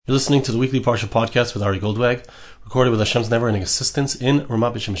You're listening to the weekly Parsha podcast with Ari Goldwag, recorded with Hashem's never-ending assistance in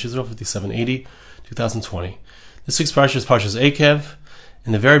Ramat Beit Shemesh Yisrael 5780, 2020. This week's Parsha is Parshas Eikev.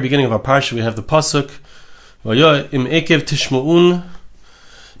 In the very beginning of our Parsha, we have the pasuk, V'yo im Eikev tishma'un,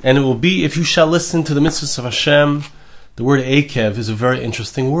 and it will be if you shall listen to the mitzvahs of Hashem. The word Eikev is a very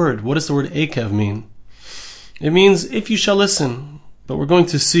interesting word. What does the word Eikev mean? It means if you shall listen, but we're going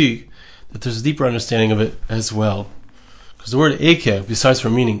to see that there's a deeper understanding of it as well. Because the word Eikev, besides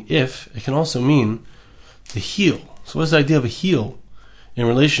from meaning if, it can also mean the heel. So what is the idea of a heel in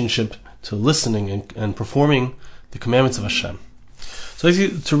relationship to listening and performing the commandments of Hashem? So I'd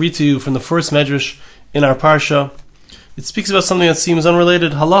like to read to you from the first medrash in our parsha. It speaks about something that seems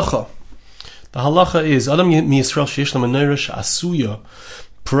unrelated, halacha. The halacha is, Adam mi Yisrael sheyesh la menorah she'asuya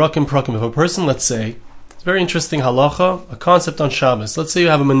parakim. If a person, let's say, it's a very interesting halacha, a concept on Shabbos. Let's say you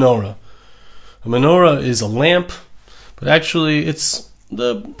have a menorah. A menorah is a lamp, but actually it's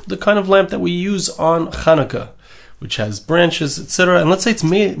the kind of lamp that we use on Hanukkah, which has branches, etc. And let's say it's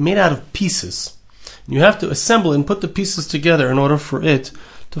made out of pieces. You have to assemble and put the pieces together in order for it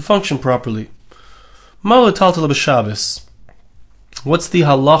to function properly. What's the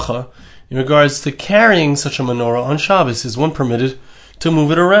halacha in regards to carrying such a menorah on Shabbos? Is one permitted to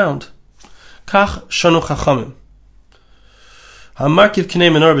move it around? Kach shanu chachamim. Hamarkiv kinei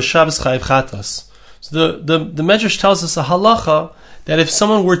menorah b'Shabbos chayiv chatas. So the Medrash tells us a halacha that if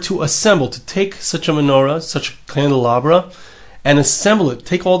someone were to assemble, to take such a menorah, such a candelabra, and assemble it,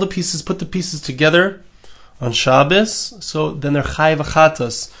 take all the pieces, put the pieces together on Shabbos, so then they're chayiv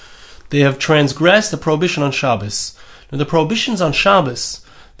chatas. They have transgressed the prohibition on Shabbos. Now the prohibitions on Shabbos,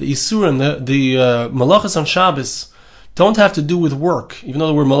 the isurim, the malachas on Shabbos, don't have to do with work, even though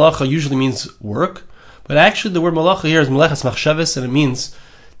the word malacha usually means work. But actually the word malacha here is melechas machshavos, and it means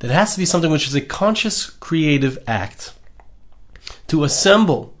that it has to be something which is a conscious, creative act. To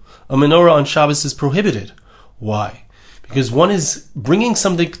assemble a menorah on Shabbos is prohibited. Why? Because one is bringing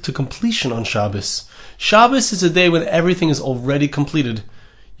something to completion on Shabbos. Shabbos is a day when everything is already completed.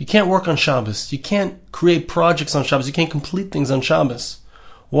 You can't work on Shabbos. You can't create projects on Shabbos. You can't complete things on Shabbos.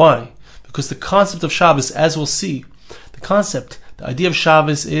 Why? Because the concept of Shabbos, as we'll see, the idea of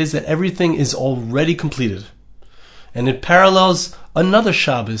Shabbos is that everything is already completed. And it parallels another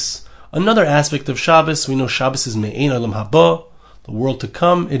Shabbos, another aspect of Shabbos. We know Shabbos is Me'ein Olam Haba, the world to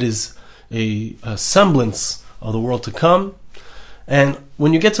come. It is a semblance of the world to come. And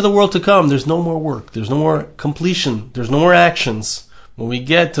when you get to the world to come, there's no more work, there's no more completion, there's no more actions. When we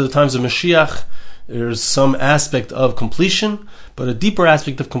get to the times of Mashiach, there's some aspect of completion, but a deeper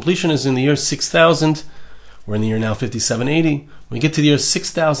aspect of completion is in the year 6000. We're in the year now 5780. When we get to the year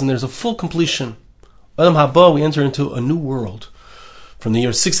 6000, there's a full completion. Olam Haba, we enter into a new world. From the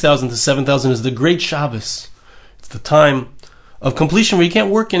year 6000 to 7000 is the great Shabbos. It's the time of completion where you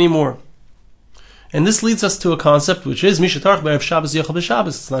can't work anymore. And this leads us to a concept which is Mishatarch B'Erev Shabbos Yechal B'Shabbos.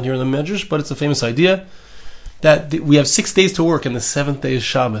 It's not here in the Medrash, but it's a famous idea that we have 6 days to work and the 7th day is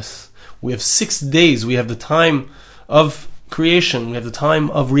Shabbos. We have 6 days. We have the time of creation. We have the time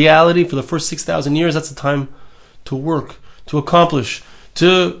of reality for the first 6,000 years. That's the time to work, to accomplish,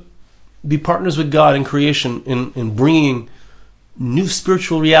 to be partners with God in creation, in bringing new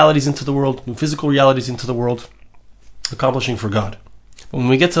spiritual realities into the world, new physical realities into the world, accomplishing for God. But when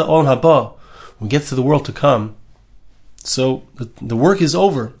we get to Olam Haba, when we get to the world to come, so the work is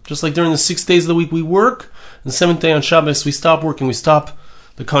over. Just like during the 6 days of the week we work, and the 7th day on Shabbos we stop working, we stop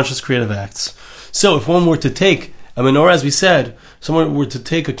the conscious creative acts. So if one were to take a menorah, as we said, someone were to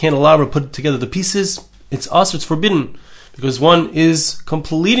take a candelabra, put together the pieces, it's forbidden, because one is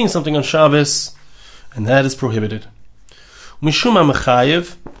completing something on Shabbos, and that is prohibited. Mishum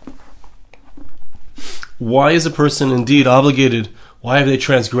HaMechayev, why is a person indeed obligated? Why have they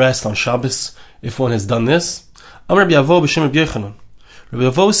transgressed on Shabbos if one has done this? Amar Rabbi Yavo b'Shem Rabbi Yochanan. Rabbi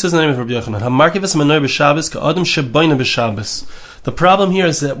Yavo says in the name of Rabbi Yochanan, HaMarkevas menorah b'Shabbos ka'adam shebayna b'Shabbos. The problem here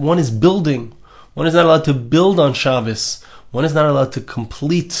is that one is building. One is not allowed to build on Shabbos. One is not allowed to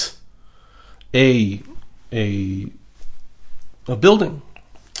complete a building,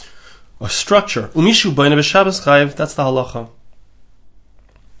 a structure. Umishu bayna b'Shabbos chayiv. That's the halacha.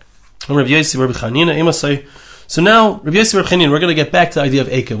 So now, Rabbi Yossi Rabbi Chanina, we're going to get back to the idea of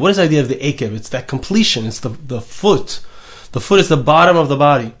Eikev. What is the idea of the Eikev? It's that completion. It's the foot. The foot is the bottom of the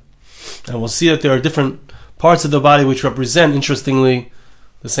body. And we'll see that there are different parts of the body which represent, interestingly,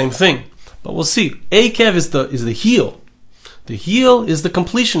 the same thing. But we'll see. Eikev is the heel. The heel is the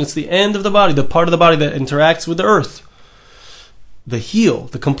completion. It's the end of the body, the part of the body that interacts with the earth. The heel,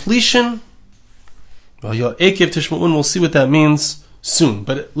 the completion. Well, Eikev Tishma'un, we'll see what that means soon.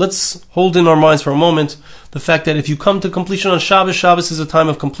 But let's hold in our minds for a moment the fact that if you come to completion on Shabbos, Shabbos is a time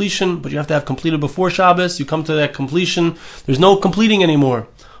of completion, but you have to have completed before Shabbos. You come to that completion. There's no completing anymore.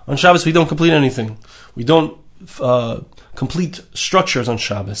 On Shabbos, we don't complete anything. We don't complete structures on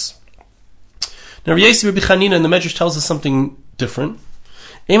Shabbos. Now, Rabbi Yossi Rabbi Chanina in the Medrash tells us something different.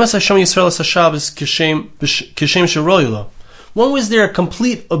 When was there a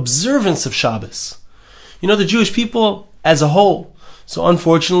complete observance of Shabbos? You know, the Jewish people as a whole. So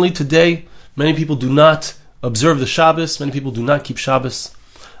unfortunately, today, many people do not observe the Shabbos. Many people do not keep Shabbos.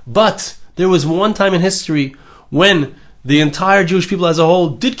 But there was one time in history when the entire Jewish people as a whole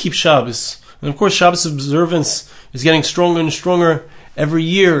did keep Shabbos. And of course, Shabbos observance is getting stronger and stronger every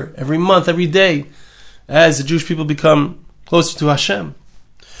year, every month, every day, as the Jewish people become closer to Hashem.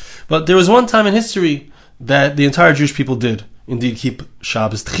 But there was one time in history that the entire Jewish people did indeed keep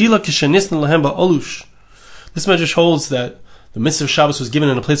Shabbos. This Medrash holds that the mitzvah of Shabbos was given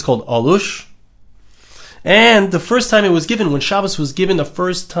in a place called Alush. And the first time it was given, when Shabbos was given the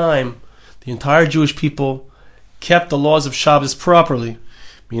first time, the entire Jewish people kept the laws of Shabbos properly.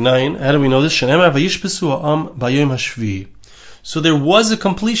 How do we know this? So there was a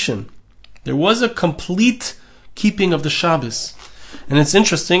completion. There was a complete keeping of the Shabbos. And it's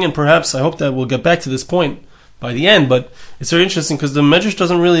interesting, and perhaps I hope that we'll get back to this point by the end, but it's very interesting because the Medrash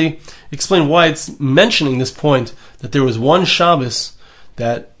doesn't really explain why it's mentioning this point, that there was one Shabbos,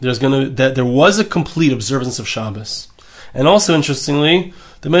 that there was a complete observance of Shabbos. And also, interestingly,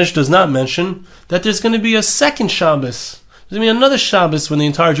 the Medrash does not mention that there's going to be a second Shabbos. There's going to be another Shabbos when the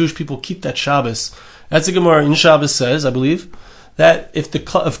entire Jewish people keep that Shabbos. As the Gemara in Shabbos says, I believe, that if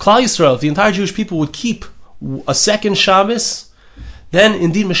Klal Yisrael, if the entire Jewish people would keep a second Shabbos, then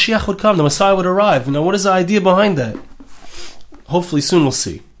indeed Mashiach would come, the Messiah would arrive. Now, what is the idea behind that? Hopefully soon we'll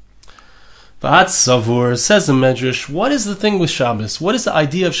see. V'at Savur, says the Medrash, what is the thing with Shabbos? What is the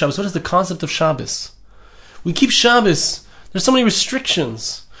idea of Shabbos? What is the concept of Shabbos? We keep Shabbos. There's so many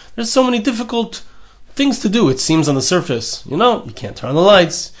restrictions. There's so many difficult things to do, it seems on the surface. You know, you can't turn on the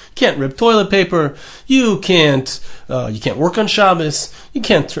lights. You can't rip toilet paper. You can't work on Shabbos. You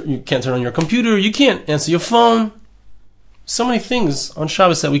can't turn on your computer. You can't answer your phone. So many things on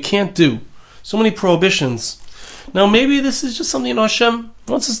Shabbos that we can't do. So many prohibitions. Now maybe this is just something Hashem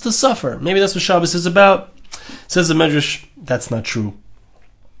wants us to suffer. Maybe that's what Shabbos is about. It says the Medrash, that's not true.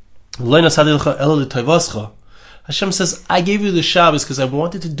 Hashem says, I gave you the Shabbos because I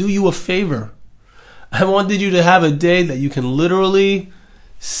wanted to do you a favor. I wanted you to have a day that you can literally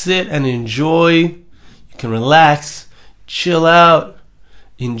sit and enjoy. You can relax, chill out,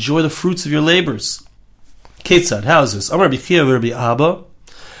 enjoy the fruits of your labors. Ketzad, how is this? Amar Rabbi Chia v'Rabbi Abba,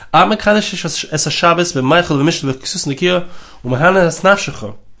 how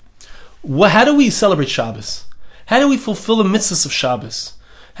do we celebrate Shabbos? How do we fulfill the mitzvahs of Shabbos?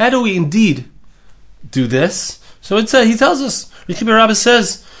 How do we indeed do this? So he tells us, Rabbi Rabbi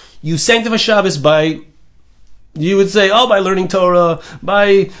says, you sanctify Shabbos by learning Torah,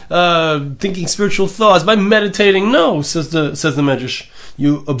 by thinking spiritual thoughts, by meditating. No, says the Medrash.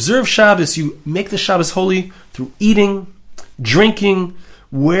 You observe Shabbos, you make the Shabbos holy through eating, drinking,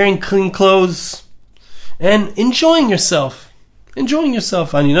 wearing clean clothes, and enjoying yourself. Says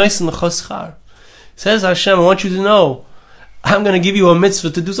Hashem, I want you to know, I'm going to give you a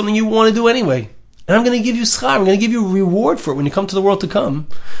mitzvah to do something you want to do anyway. And I'm going to give you schar, I'm going to give you a reward for it when you come to the world to come.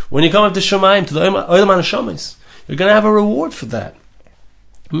 When you come up to Shemayim, to the Olam HaNeshamas, you're going to have a reward for that.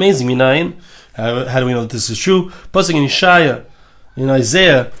 Amazing, Minayin. How do we know that this is true? Pasuk in Yeshaya, in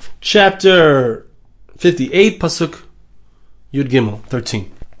Isaiah, chapter 58, Pasuk Yud Gimel,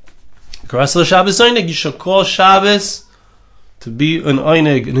 13. You shall call Shabbos to be an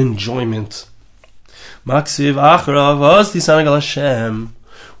oineg, an enjoyment.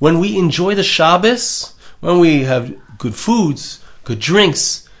 When we enjoy the Shabbos, when we have good foods, good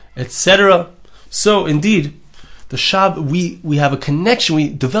drinks, etc. So indeed, the we have a connection, we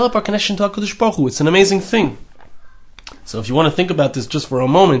develop our connection to HaKadosh Baruch Hu. It's an amazing thing. So if you want to think about this just for a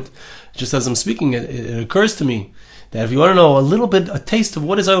moment, just as I'm speaking, it occurs to me that if you want to know a taste of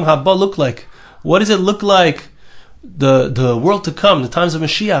what does Olam Haba look like, what does it look like, the world to come, the times of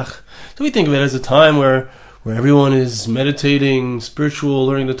Mashiach, so we think of it as a time where everyone is meditating, spiritual,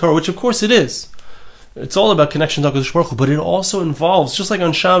 learning the Torah, which of course it is. It's all about connection to HaKadosh Baruch Hu, but it also involves, just like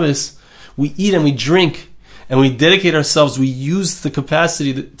on Shabbos, we eat and we drink, and we dedicate ourselves, we use the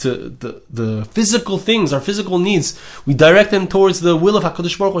capacity to the physical things, our physical needs, we direct them towards the will of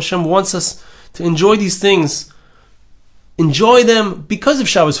HaKadosh Baruch Hu. Hashem wants us to enjoy these things, enjoy them because of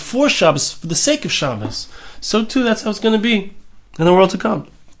Shabbos, for Shabbos, for the sake of Shabbos. So too, that's how it's going to be in the world to come,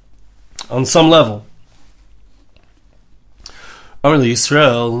 on some level. Amar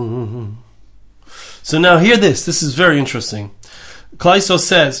Yisrael. So now hear this. This is very interesting. Klal Yisrael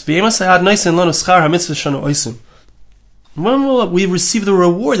says, when will we receive the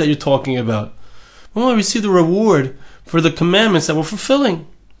reward that you're talking about? When will we receive the reward for the commandments that we're fulfilling?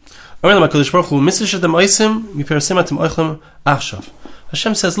 Hashem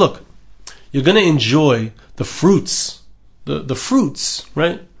says, look, you're going to enjoy the fruits, the fruits,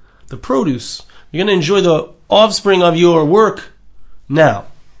 right? The produce. You're going to enjoy the offspring of your work now.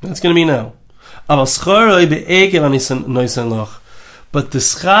 That's going to be now. But the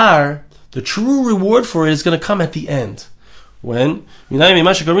schar, the true reward for it, is going to come at the end. When?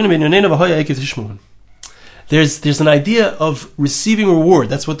 There's an idea of receiving reward.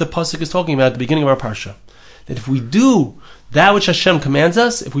 That's what the pasuk is talking about at the beginning of our parsha. That if we do that which Hashem commands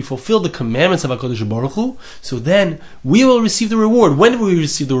us, if we fulfill the commandments of HaKadosh Baruch Hu, so then we will receive the reward. When do we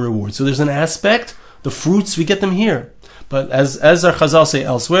receive the reward? So there's an aspect, the fruits, we get them here. But as our Chazal say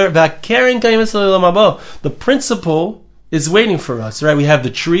elsewhere, the principle is waiting for us, right? We have the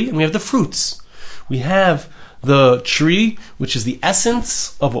tree and we have the fruits. We have the tree, which is the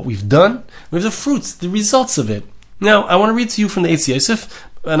essence of what we've done. We have the fruits, the results of it. Now, I want to read to you from the Eitz Yosef,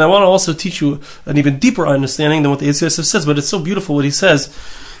 and I want to also teach you an even deeper understanding than what the Eitz Yosef says, but it's so beautiful what he says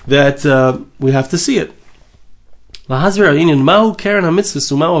that we have to see it. He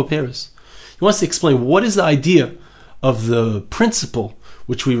wants to explain what is the idea of the principle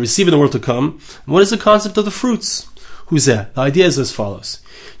which we receive in the world to come, and what is the concept of the fruits. Who's that? The idea is as follows.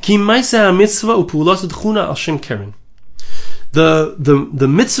 The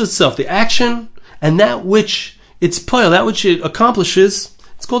mitzvah itself, the action, and that which it's poil, that which it accomplishes,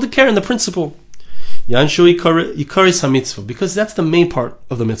 it's called the keren, the principle. Because that's the main part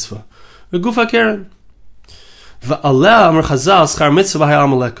of the mitzvah.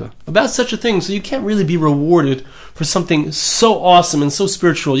 About such a thing, so you can't really be rewarded for something so awesome and so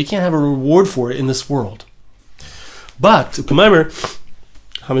spiritual. You can't have a reward for it in this world. But, like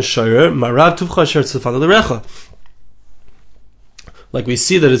we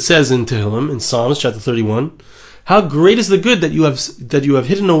see that it says in Tehillim, in Psalms chapter 31, how great is the good that you have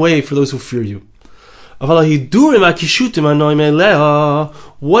hidden away for those who fear you. What is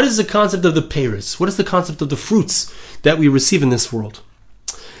the concept of the peiros? What is the concept of the fruits that we receive in this world?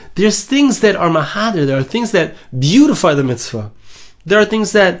 There's things that are mahader, there are things that beautify the mitzvah. There are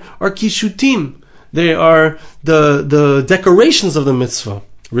things that are kishutim. They are the decorations of the mitzvah.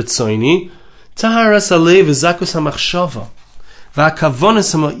 Ritzoini, taharas alev v'zakus hamachshava,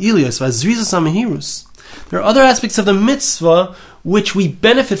 v'akavonis ha'ma'ilios, v'azrizos ha'mehirus. There are other aspects of the mitzvah which we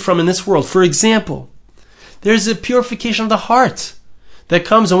benefit from in this world. For example, there's a purification of the heart that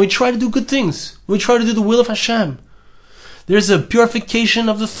comes when we try to do good things. We try to do the will of Hashem. There's a purification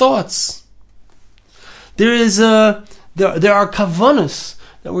of the thoughts. There are kavanos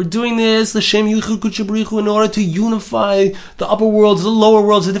that we're doing this, l'shem yichud kudsha b'richu, in order to unify the upper worlds, the lower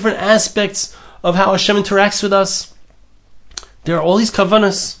worlds, the different aspects of how Hashem interacts with us. There are all these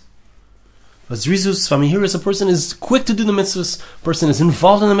kavanos. Vazrizus v'amihiris, a person is quick to do the mitzvahs. A person is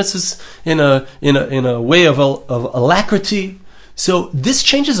involved in the mitzvahs in a way of alacrity. So this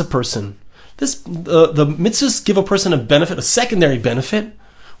changes a person. The mitzvahs give a person a benefit, a secondary benefit,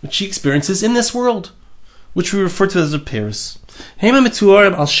 which he experiences in this world, which we refer to as a peiros.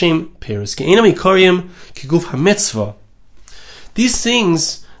 These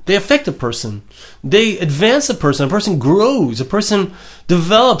things, they affect a person. They advance a person. A person grows. A person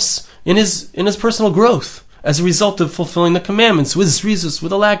develops in his personal growth as a result of fulfilling the commandments with zrizus,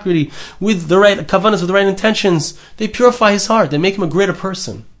 with alacrity, with the right kavanas, with the right intentions. They purify his heart. They make him a greater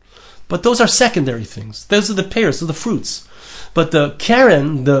person. But those are secondary things. Those are the peiros, those are the fruits. But the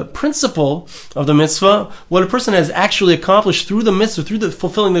keren, the principle of the mitzvah, what a person has actually accomplished through the mitzvah, through the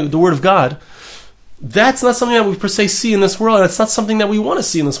fulfilling the word of God, that's not something that we per se see in this world. And it's not something that we want to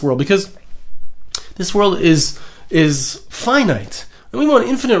see in this world, because this world is finite. And we want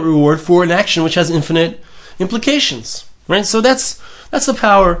infinite reward for an action which has infinite implications. Right? So that's the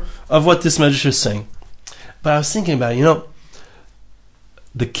power of what this medrash is saying. But I was thinking about it,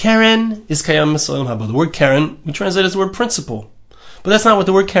 the keren is kayam misalim haba. The word keren, we translate as the word principle. But that's not what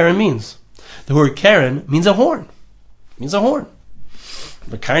the word keren means. The word keren means a horn. It means a horn.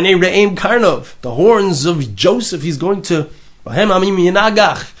 The karnei re'em karnov. The horns of Joseph, he's going to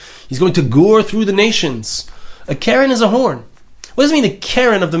gore through the nations. A keren is a horn. What does it mean, the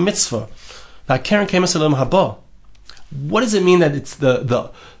keren of the mitzvah? That keren kayam misalim haba. What does it mean that it's the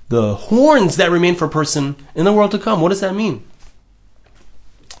horns that remain for a person in the world to come? What does that mean?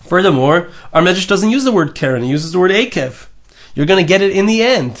 Furthermore, our medrash doesn't use the word keren, it uses the word akev. You're going to get it in the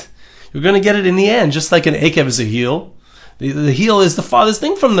end. You're going to get it in the end. Just like an akev is a heel, The heel is the farthest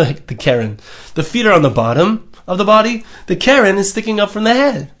thing from the keren. The feet are on the bottom of the body. The keren is sticking up from the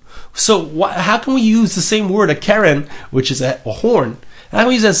head. So how can we use the same word, a keren, which is a horn? How can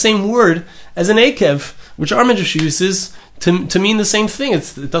we use that same word as an akev, which our Midrash uses to mean the same thing?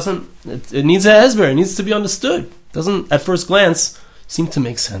 It needs a hesber. It needs to be understood. It doesn't, at first glance, seem to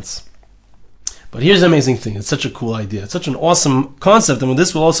make sense. But here's the amazing thing. It's such a cool idea. It's such an awesome concept. And with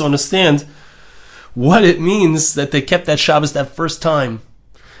this, we'll also understand what it means that they kept that Shabbos that first time.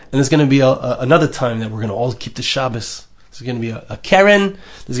 And there's going to be another time that we're going to all keep the Shabbos. There's going to be a keren.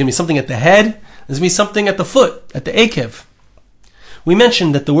 There's going to be something at the head. There's going to be something at the foot, at the akev. We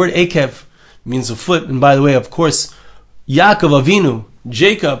mentioned that the word akev means a foot. And by the way, of course, Yaakov Avinu,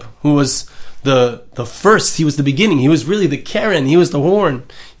 Jacob, who was the first, he was the beginning. He was really the keren. He was the horn.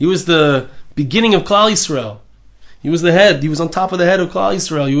 He was the beginning of Klal Yisrael. He was the head. He was on top of the head of Klal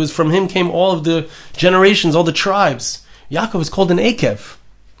Yisrael. From him came all of the generations, all the tribes. Yaakov is called an akev.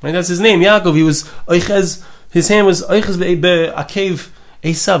 Right? That's his name, Yaakov. He was Oichez. His hand was Oichez be'akev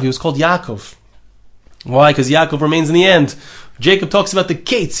Esav. He was called Yaakov. Why? Because Yaakov remains in the end. Jacob talks about the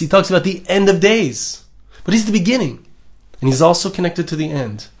kates. He talks about the end of days. But he's the beginning. And he's also connected to the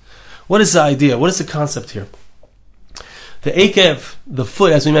end. What is the idea? What is the concept here? The akev, the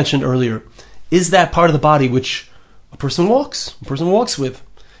foot, as we mentioned earlier, is that part of the body which a person walks with.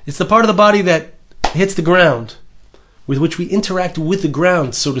 It's the part of the body that hits the ground, with which we interact with the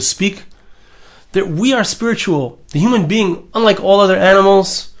ground, so to speak. That we are spiritual. The human being, unlike all other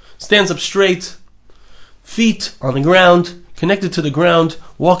animals, stands up straight, feet on the ground, connected to the ground,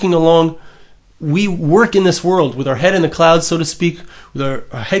 walking along. We work in this world with our head in the clouds, so to speak, with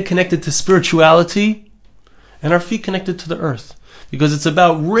our head connected to spirituality, and our feet connected to the earth. Because it's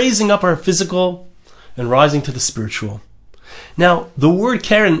about raising up our physical and rising to the spiritual. Now, the word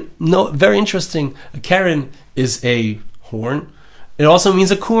keren, very interesting. A keren is a horn. It also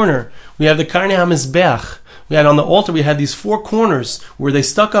means a corner. We have the karnei hamizbeach. We had on the altar, we had these four corners where they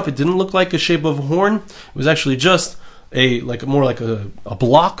stuck up. It didn't look like a shape of a horn. It was actually just more like a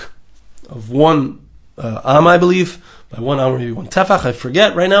block of one am, I believe. By one am, maybe one tefach, I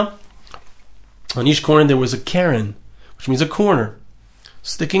forget right now. On each corner there was a keren, which means a corner,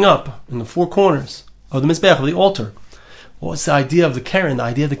 sticking up in the four corners of the mizbeach, of the altar. What's the idea of the keren? The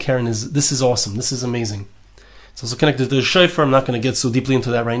idea of the keren is, this is awesome, this is amazing. It's also connected to the shofar. I'm not going to get so deeply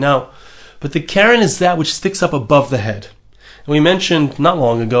into that right now. But the keren is that which sticks up above the head. And we mentioned not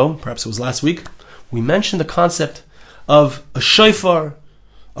long ago, perhaps it was last week, we mentioned the concept of a shofar,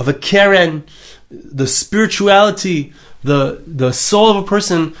 of a keren, the spirituality, the soul of a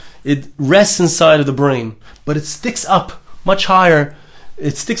person. It rests inside of the brain, but it sticks up much higher.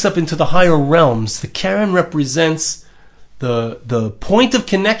 It sticks up into the higher realms. The keren represents the point of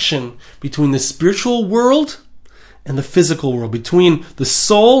connection between the spiritual world and the physical world, between the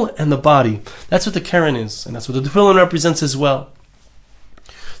soul and the body. That's what the keren is, and that's what the tefillin represents as well.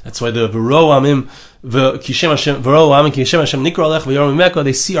 That's why the v'ro amim kishem Hashem nikra alech v'yarom imeka.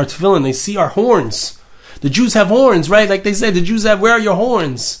 They see our tefillin, they see our horns. The Jews have horns, right? Like they said, the Jews have, where are your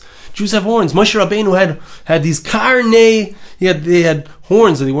horns? Jews have horns. Moshe Rabbeinu had these karnei. They had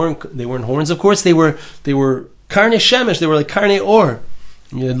horns. They weren't horns, of course. They were karnei shemesh. They were like karnei or.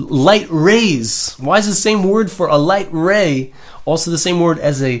 Light rays. Why is the same word for a light ray also the same word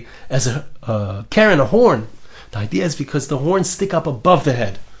as a keren, a horn? The idea is because the horns stick up above the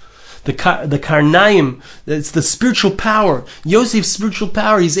head. The karnaim, it's the spiritual power. Yosef's spiritual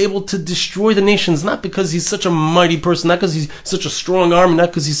power. He's able to destroy the nations, not because he's such a mighty person, not because he's such a strong army, not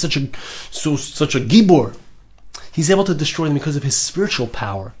because he's such a gibor. He's able to destroy them because of his spiritual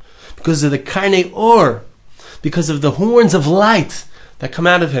power, because of the karnei or, because of the horns of light that come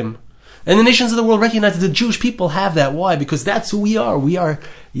out of him. And the nations of the world recognize that the Jewish people have that. Why? Because that's who we are. We are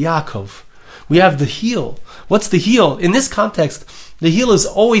Yaakov. We have the heel. What's the heel? In this context, the heel is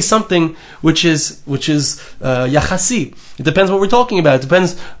always something which is yachasi. It depends what we're talking about. It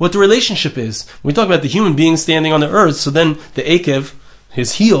depends what the relationship is. When we talk about the human being standing on the earth, so then the akev,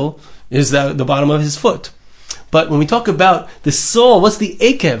 his heel, is the bottom of his foot. But when we talk about the soul, what's the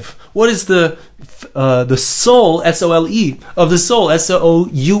akev? What is the soul, S-O-L-E, of the soul,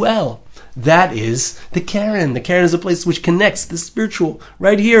 S-O-U-L? That is the keren. The keren is a place which connects the spiritual.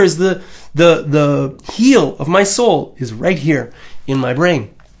 Right here is the heel of my soul, is right here in my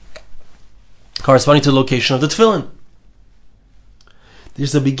brain, corresponding to the location of the tefillin.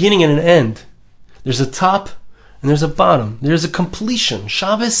 There's a beginning and an end. There's a top and there's a bottom. There's a completion.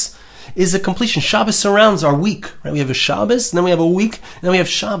 Shabbos is a completion. Shabbos surrounds our week. Right? We have a Shabbos, and then we have a week, and then we have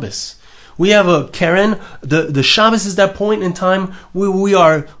Shabbos. We have a keren. The Shabbos is that point in time where we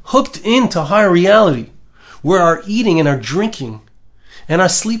are hooked into higher reality. where our eating and our drinking and our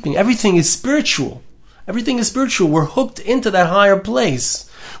sleeping, everything is spiritual. Everything is spiritual. We're hooked into that higher place.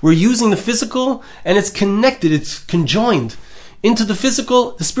 We're using the physical, and it's connected, it's conjoined into the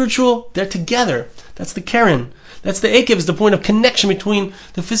physical, the spiritual. They're together. That's the Keren. That's the Akev, is the point of connection between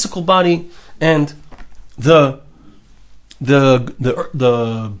the physical body and the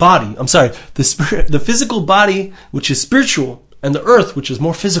body. I'm sorry, the physical body, which is spiritual, and the earth, which is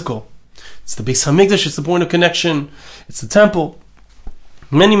more physical. It's the Beis Hamikdash. It's the point of connection. It's the temple.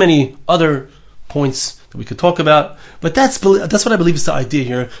 Many, many other points that we could talk about, but that's what I believe is the idea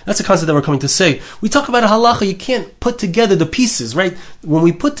here. That's the concept that we're coming to say. We talk about a halacha. You can't put together the pieces, right? When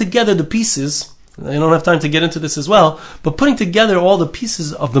we put together the pieces, I don't have time to get into this as well, but putting together all the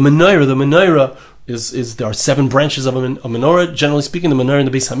pieces of the menorah is there are 7 branches of a menorah. Generally speaking, the menorah in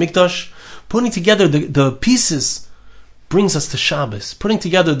the Beis Hamikdash. Putting together the pieces brings us to Shabbos. Putting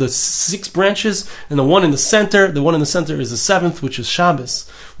together the 6 branches and the one in the center is the 7th, which is Shabbos.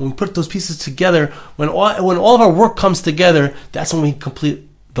 When we put those pieces together, when all of our work comes together, that's when we complete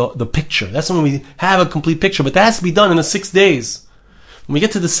the picture. That's when we have a complete picture. But that has to be done in the 6 days. When we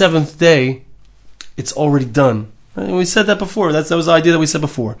get to the 7th day, it's already done. And we said that before. That was the idea that we said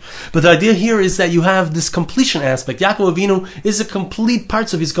before. But the idea here is that you have this completion aspect. Yaakov Avinu is a complete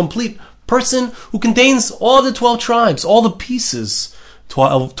parts of his complete person who contains all the 12 tribes, all the pieces.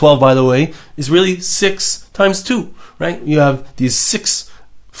 12, by the way, is really 6 times 2, right? You have these 6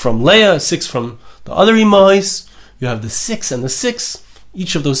 from Leah, 6 from the other Imais. You have the 6 and the 6.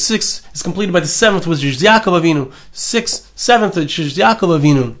 Each of those 6 is completed by the 7th, which is Yaakov Avinu. 7th, which is Yaakov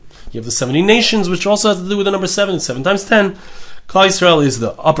Avinu. You have the 70 nations, which also has to do with the number 7. 7 times 10. Klal Yisrael is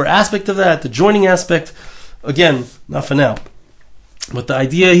the upper aspect of that, the joining aspect. Again, not for now. But the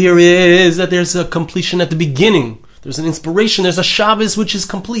idea here is that there's a completion at the beginning. There's an inspiration. There's a Shabbos which is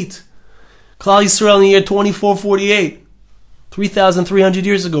complete. Klal Yisrael in the year 2448, 3,300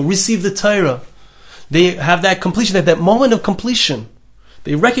 years ago, received the Torah. They have that completion, at that moment of completion.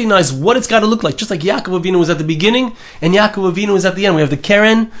 They recognize what it's got to look like. Just like Yaakov Avinu was at the beginning and Yaakov Avinu is at the end. We have the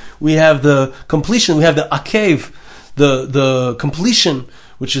Keren, we have the completion, we have the Akev, the completion,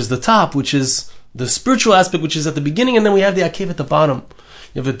 which is the top, which is the spiritual aspect, which is at the beginning, and then we have the Akev at the bottom.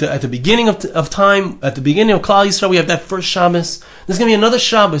 You have at the beginning of time, at the beginning of Klal Yisrael, we have that first Shabbos. There's going to be another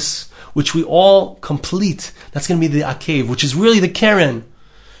Shabbos, which we all complete. That's going to be the Akev, which is really the Keren.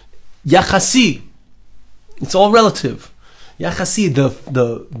 Yachasi. It's all relative. Yachasi,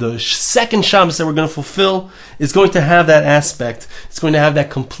 the second Shabbos that we're going to fulfill, is going to have that aspect. It's going to have that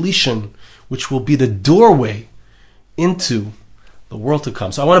completion, which will be the doorway into the world to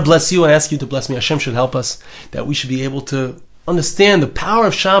come. So I want to bless you and ask you to bless me. Hashem should help us, that we should be able to understand the power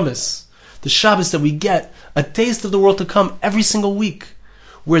of Shabbos, the Shabbos that we get, a taste of the world to come every single week,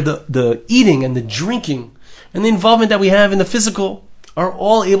 where the eating and the drinking and the involvement that we have in the physical are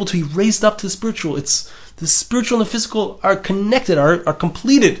all able to be raised up to the spiritual. It's the spiritual and the physical are connected, are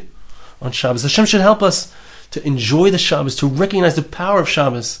completed on Shabbos. Hashem should help us to enjoy the Shabbos, to recognize the power of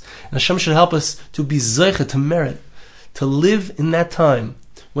Shabbos. And Hashem should help us to be zeicha, to merit, to live in that time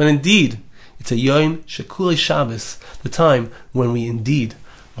when indeed it's a Yom Shekulei Shabbos, the time when we indeed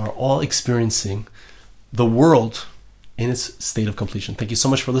are all experiencing the world in its state of completion. Thank you so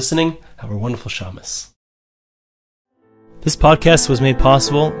much for listening. Have a wonderful Shabbos. This podcast was made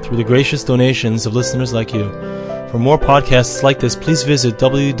possible through the gracious donations of listeners like you. For more podcasts like this, please visit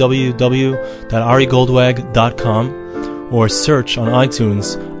www.arigoldwag.com or search on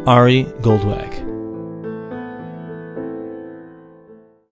iTunes Ari Goldwag.